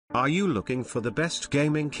Are you looking for the best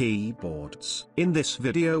gaming keyboards? In this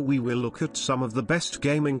video we will look at some of the best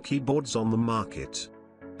gaming keyboards on the market.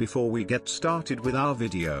 Before we get started with our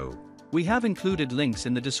video, we have included links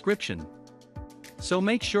in the description, so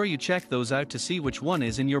make sure you check those out to see which one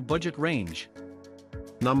is in your budget range.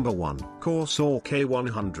 Number 1. Corsair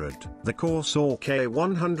K100. The Corsair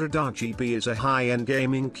K100 RGB is a high-end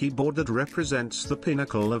gaming keyboard that represents the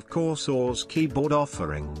pinnacle of Corsair's keyboard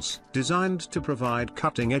offerings. Designed to provide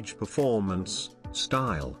cutting-edge performance,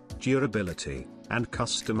 style, durability, and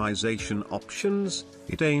customization options,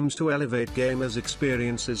 it aims to elevate gamers'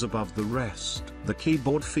 experiences above the rest. The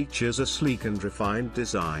keyboard features a sleek and refined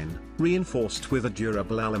design, reinforced with a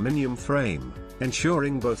durable aluminum frame,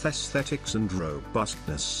 ensuring both aesthetics and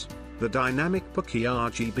robustness. The dynamic Pucky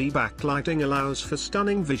RGB backlighting allows for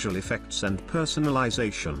stunning visual effects and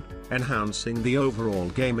personalization, enhancing the overall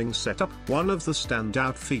gaming setup. One of the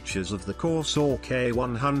standout features of the Corsair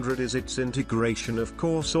K100 is its integration of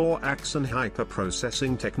Corsair Axon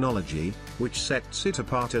hyperprocessing technology, which sets it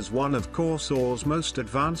apart as one of Corsair's most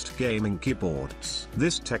advanced gaming keyboards.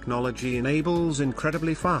 This technology enables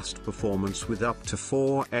incredibly fast performance with up to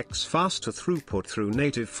 4x faster throughput through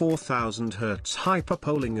native 4000 Hz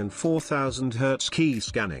hyperpolling and 4000 Hz key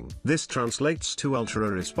scanning. This translates to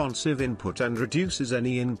ultra-responsive input and reduces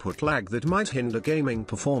any input lag that might hinder gaming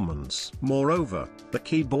performance. Moreover, the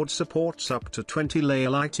keyboard supports up to 20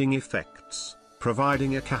 layer lighting effects,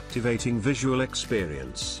 providing a captivating visual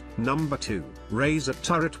experience. Number 2. Razer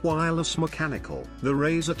Turret Wireless Mechanical. The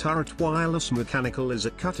Razer Turret Wireless Mechanical is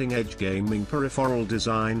a cutting-edge gaming peripheral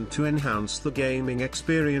designed to enhance the gaming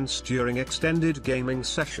experience during extended gaming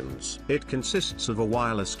sessions. It consists of a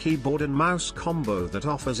wireless keyboard and mouse combo that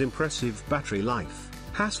offers impressive battery life,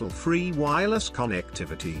 hassle-free wireless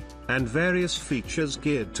connectivity, and various features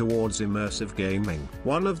geared towards immersive gaming.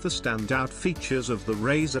 One of the standout features of the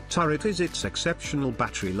Razer Turret is its exceptional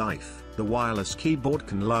battery life. The wireless keyboard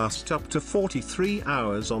can last up to 43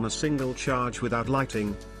 hours on a single charge without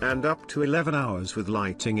lighting, and up to 11 hours with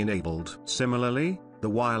lighting enabled. Similarly, the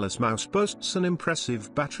wireless mouse boasts an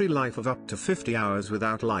impressive battery life of up to 50 hours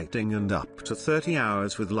without lighting and up to 30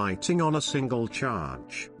 hours with lighting on a single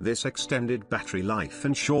charge. This extended battery life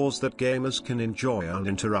ensures that gamers can enjoy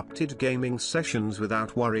uninterrupted gaming sessions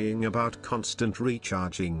without worrying about constant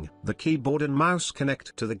recharging. The keyboard and mouse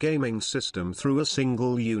connect to the gaming system through a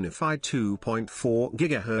single unified 2.4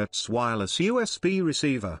 GHz wireless USB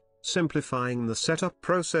receiver, simplifying the setup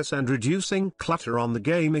process and reducing clutter on the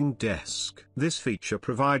gaming desk. This feature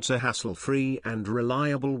provides a hassle-free and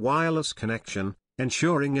reliable wireless connection,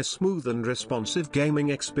 ensuring a smooth and responsive gaming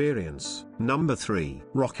experience. Number 3.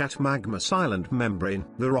 ROCCAT Magma Silent Membrane.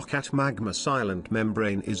 The ROCCAT Magma Silent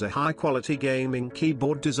Membrane is a high-quality gaming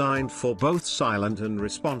keyboard designed for both silent and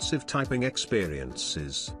responsive typing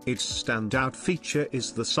experiences. Its standout feature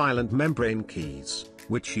is the silent membrane keys,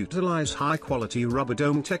 which utilize high-quality rubber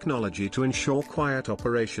dome technology to ensure quiet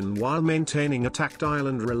operation while maintaining a tactile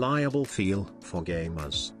and reliable feel. For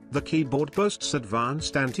gamers, the keyboard boasts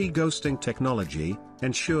advanced anti-ghosting technology,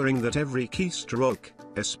 ensuring that every keystroke,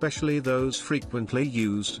 especially those frequently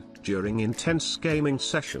used during intense gaming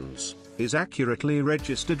sessions, is accurately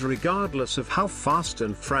registered regardless of how fast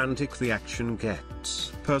and frantic the action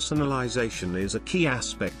gets. Personalization is a key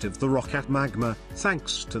aspect of the ROCCAT Magma,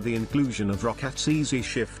 thanks to the inclusion of ROCCAT's Easy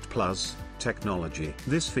Shift Plus technology.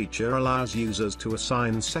 This feature allows users to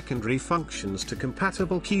assign secondary functions to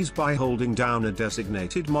compatible keys by holding down a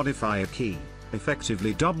designated modifier key,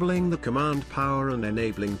 effectively doubling the command power and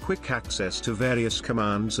enabling quick access to various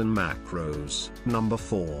commands and macros. Number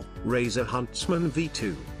 4. Razer Huntsman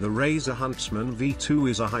V2. The Razer Huntsman V2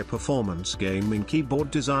 is a high-performance gaming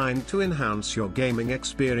keyboard designed to enhance your gaming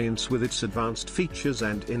experience with its advanced features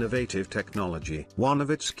and innovative technology. One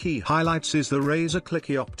of its key highlights is the Razer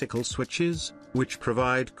Clicky optical switches, which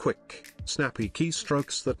provide quick, snappy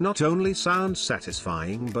keystrokes that not only sound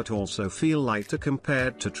satisfying but also feel lighter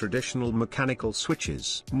compared to traditional mechanical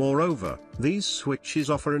switches. Moreover, these switches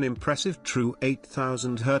offer an impressive true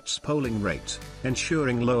 8000 Hz polling rate,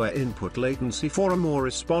 ensuring lower input latency for a more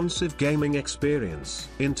responsive gaming experience.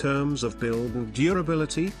 In terms of build and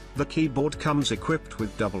durability, the keyboard comes equipped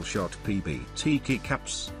with double-shot PBT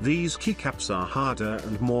keycaps. These keycaps are harder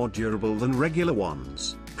and more durable than regular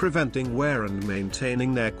ones, preventing wear and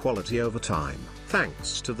maintaining their quality over time.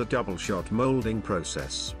 Thanks to the double-shot molding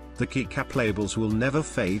process, the keycap labels will never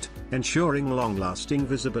fade, ensuring long-lasting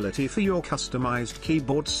visibility for your customized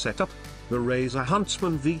keyboard setup. The Razer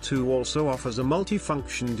Huntsman V2 also offers a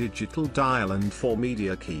multifunction digital dial and 4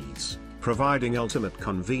 media keys, providing ultimate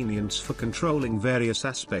convenience for controlling various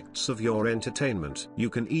aspects of your entertainment. You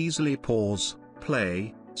can easily pause,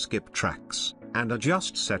 play, skip tracks, and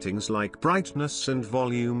adjust settings like brightness and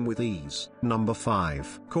volume with ease. Number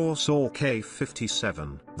 5. Corsair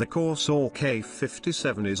K57. The Corsair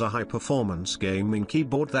K57 is a high-performance gaming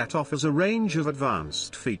keyboard that offers a range of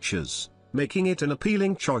advanced features, making it an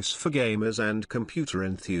appealing choice for gamers and computer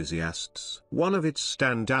enthusiasts. One of its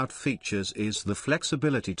standout features is the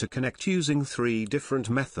flexibility to connect using 3 different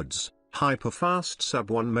methods: hyperfast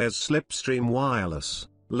sub-1 Ms slipstream wireless,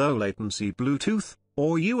 low-latency Bluetooth,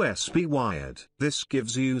 or USB wired. This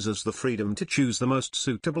gives users the freedom to choose the most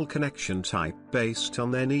suitable connection type based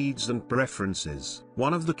on their needs and preferences.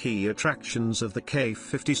 One of the key attractions of the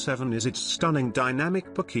K57 is its stunning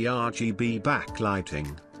dynamic bokeh RGB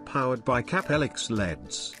backlighting, powered by HyperX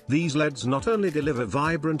LEDs. These LEDs not only deliver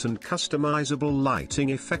vibrant and customizable lighting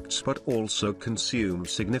effects but also consume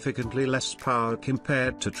significantly less power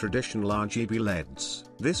compared to traditional RGB LEDs.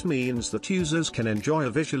 This means that users can enjoy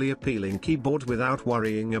a visually appealing keyboard without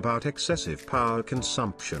worrying about excessive power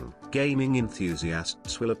consumption. Gaming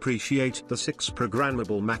enthusiasts will appreciate the 6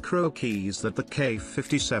 programmable macro keys that the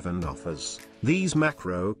K57 offers. These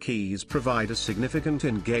macro keys provide a significant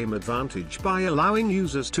in-game advantage by allowing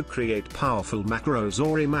users to create powerful macros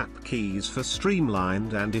or remap keys for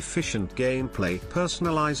streamlined and efficient gameplay.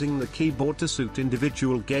 Personalizing the keyboard to suit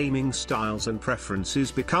individual gaming styles and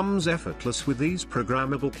preferences becomes effortless with these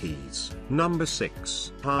programmable keys. Number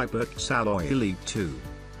 6. HyperX Alloy Elite 2.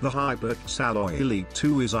 The HyperX Alloy Elite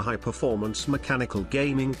 2 is a high-performance mechanical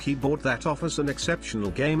gaming keyboard that offers an exceptional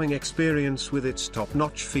gaming experience with its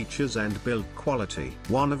top-notch features and build quality.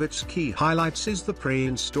 One of its key highlights is the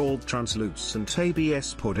pre-installed translucent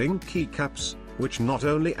ABS pudding keycaps, which not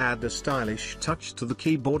only add a stylish touch to the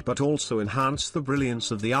keyboard but also enhance the brilliance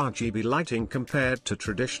of the RGB lighting compared to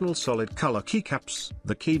traditional solid-color keycaps.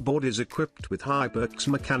 The keyboard is equipped with HyperX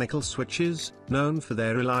mechanical switches, known for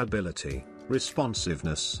their reliability,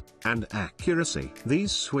 responsiveness, and accuracy.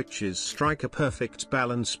 These switches strike a perfect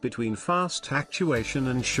balance between fast actuation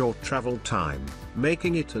and short travel time,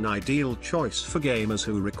 making it an ideal choice for gamers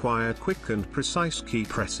who require quick and precise key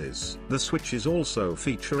presses. The switches also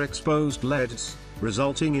feature exposed LEDs,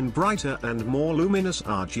 resulting in brighter and more luminous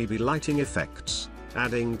RGB lighting effects,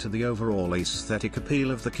 adding to the overall aesthetic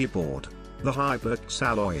appeal of the keyboard. The HyperX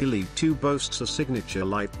Alloy Elite 2 boasts a signature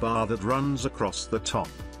light bar that runs across the top,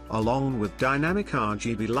 along with dynamic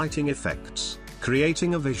RGB lighting effects,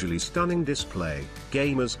 creating a visually stunning display.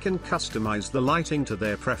 Gamers can customize the lighting to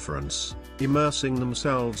their preference, immersing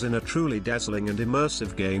themselves in a truly dazzling and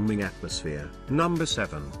immersive gaming atmosphere. Number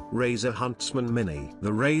 7. Razer Huntsman Mini.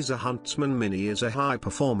 The Razer Huntsman Mini is a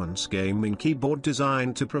high-performance gaming keyboard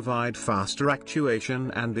designed to provide faster actuation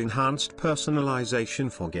and enhanced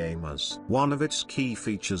personalization for gamers. One of its key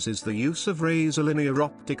features is the use of Razer linear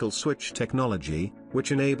optical switch technology,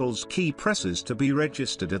 which enables key presses to be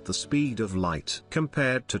registered at the speed of light.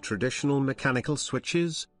 Compared to traditional mechanical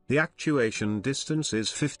switches, the actuation distance is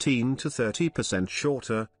 15 to 30%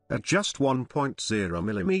 shorter, at just 1.0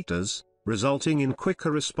 mm, resulting in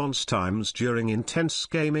quicker response times during intense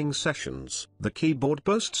gaming sessions. The keyboard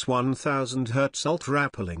boasts 1000 Hz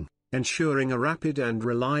ultra-upling, ensuring a rapid and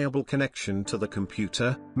reliable connection to the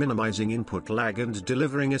computer, minimizing input lag and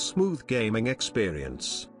delivering a smooth gaming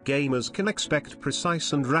experience. Gamers can expect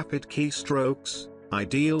precise and rapid keystrokes,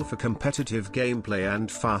 ideal for competitive gameplay and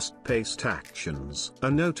fast-paced actions. A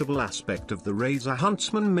notable aspect of the Razer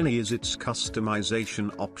Huntsman Mini is its customization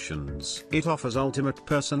options. It offers ultimate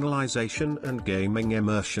personalization and gaming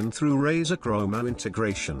immersion through Razer Chroma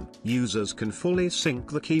integration. Users can fully sync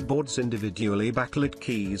the keyboard's individually backlit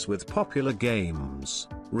keys with popular games,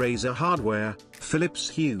 Razer hardware, Philips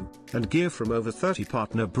Hue, and gear from over 30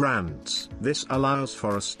 partner brands. This allows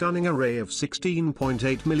for a stunning array of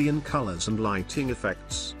 16.8 million colors and lighting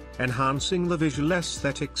effects, enhancing the visual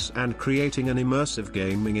aesthetics and creating an immersive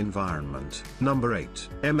gaming environment. Number 8.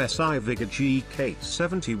 MSI Vigor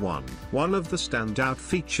GK71. One of the standout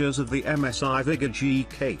features of the MSI Vigor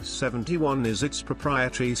GK71 is its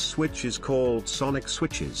proprietary switches called sonic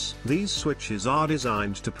switches. These switches are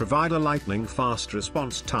designed to provide a lightning-fast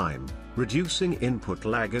response time, reducing input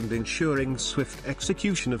lag and ensuring swift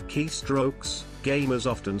execution of keystrokes. Gamers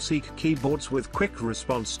often seek keyboards with quick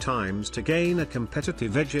response times to gain a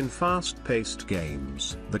competitive edge in fast-paced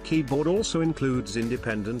games. The keyboard also includes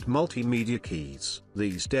independent multimedia keys.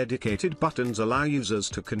 These dedicated buttons allow users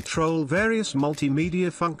to control various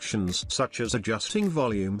multimedia functions such as adjusting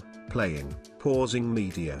volume, playing, pausing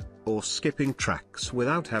media, or skipping tracks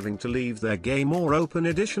without having to leave their game or open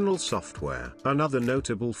additional software. Another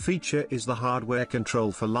notable feature is the hardware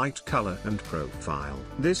control for light color and profile.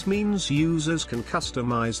 This means users can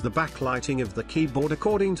customize the backlighting of the keyboard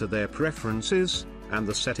according to their preferences, and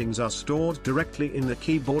the settings are stored directly in the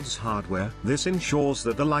keyboard's hardware. This ensures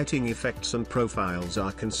that the lighting effects and profiles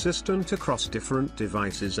are consistent across different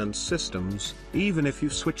devices and systems, even if you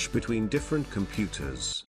switch between different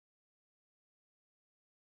computers.